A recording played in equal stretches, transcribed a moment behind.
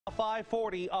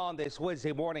5:40 on this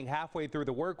Wednesday morning, halfway through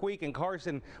the work week. And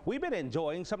Carson, we've been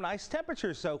enjoying some nice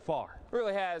temperatures so far.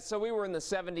 Really has. So we were in the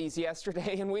 70s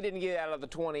yesterday, and we didn't get out of the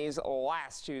 20s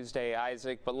last Tuesday,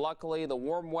 Isaac. But luckily, the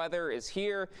warm weather is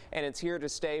here, and it's here to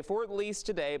stay for at least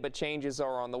today, but changes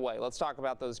are on the way. Let's talk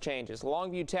about those changes.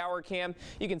 Longview Tower Cam,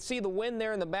 you can see the wind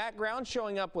there in the background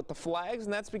showing up with the flags,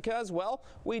 and that's because, well,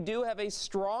 we do have a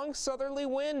strong southerly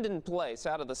wind in place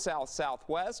out of the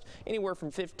south-southwest, anywhere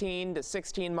from 15 to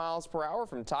 16 miles per hour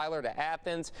from Tyler to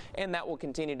Athens, and that will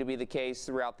continue to be the case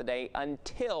throughout the day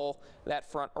until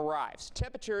that front arrives.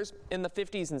 Temperatures in the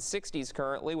 50s and 60s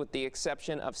currently, with the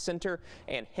exception of Center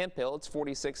and Hemphill. It's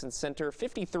 46 in Center,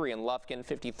 53 in Lufkin,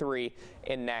 53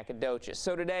 in Nacogdoches.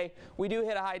 So today we do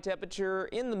hit a high temperature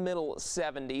in the middle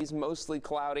 70s, mostly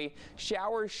cloudy.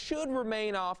 Showers should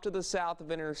remain off to the south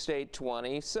of Interstate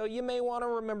 20, so you may want to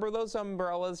remember those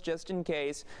umbrellas just in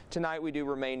case. Tonight we do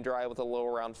remain dry with a low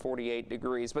around 48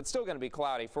 degrees, but still going to be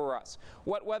cloudy for us.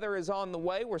 Wet weather is on the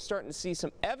way. We're starting to see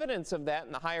some evidence of that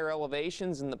in the higher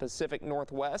elevations in the Pacific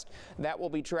Northwest. That will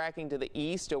be tracking to the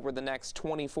east over the next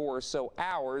 24 or so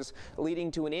hours,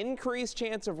 leading to an increased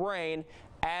chance of rain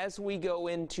as we go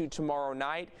into tomorrow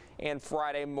night and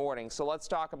Friday morning. So let's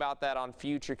talk about that on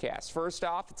Futurecast. First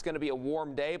off, it's going to be a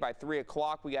warm day. By 3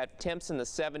 o'clock, we got temps in the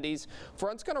 70s.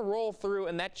 Front's going to roll through,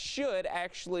 and that should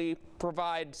actually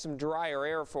provide some drier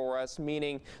air for us,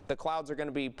 meaning the clouds are going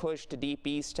to be pushed to deep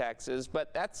east Texas.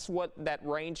 But that's what that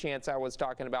rain chance I was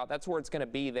talking about, that's where it's going to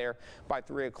be there by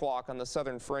 3 o'clock on the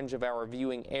southern fringe of our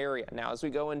viewing area. Now, as we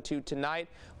go into tonight,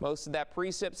 most of that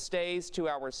precip stays to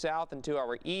our south and to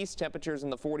our east. Temperatures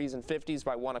in the 40s and 50s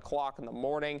by 1 o'clock in the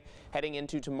morning. Heading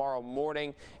into tomorrow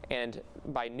morning, and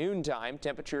by noontime,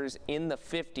 temperatures in the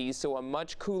 50s, so a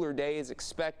much cooler day is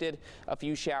expected. A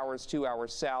few showers to our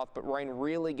south, but rain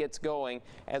really gets going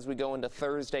as we go into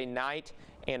Thursday night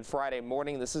and Friday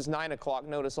morning. This is 9 o'clock.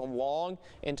 Notice along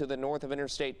into the north of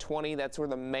Interstate 20. That's where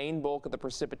the main bulk of the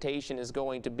precipitation is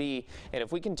going to be. And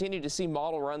if we continue to see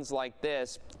model runs like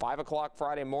this, 5 o'clock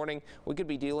Friday morning, we could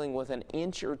be dealing with an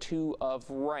inch or two of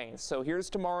rain. So here's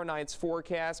tomorrow night's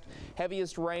forecast.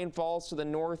 Heaviest rain falls to the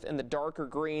north in the darker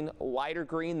green, lighter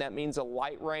green. That means a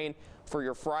light rain. For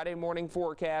your Friday morning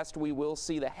forecast, we will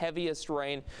see the heaviest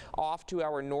rain off to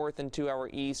our north and to our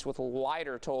east, with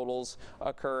lighter totals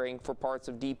occurring for parts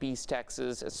of deep east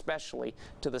Texas, especially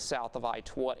to the south of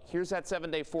I-20. Here's that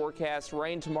 7-day forecast.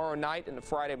 Rain tomorrow night and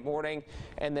Friday morning,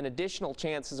 and then additional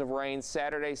chances of rain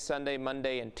Saturday, Sunday,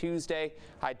 Monday, and Tuesday.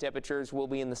 High temperatures will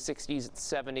be in the 60s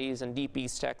and 70s, and deep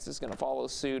east Texas is going to follow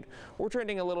suit. We're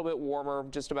trending a little bit warmer,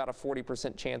 just about a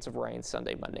 40% chance of rain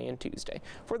Sunday, Monday, and Tuesday.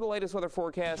 For the latest weather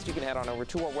forecast, you can head on over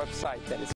to our website. That is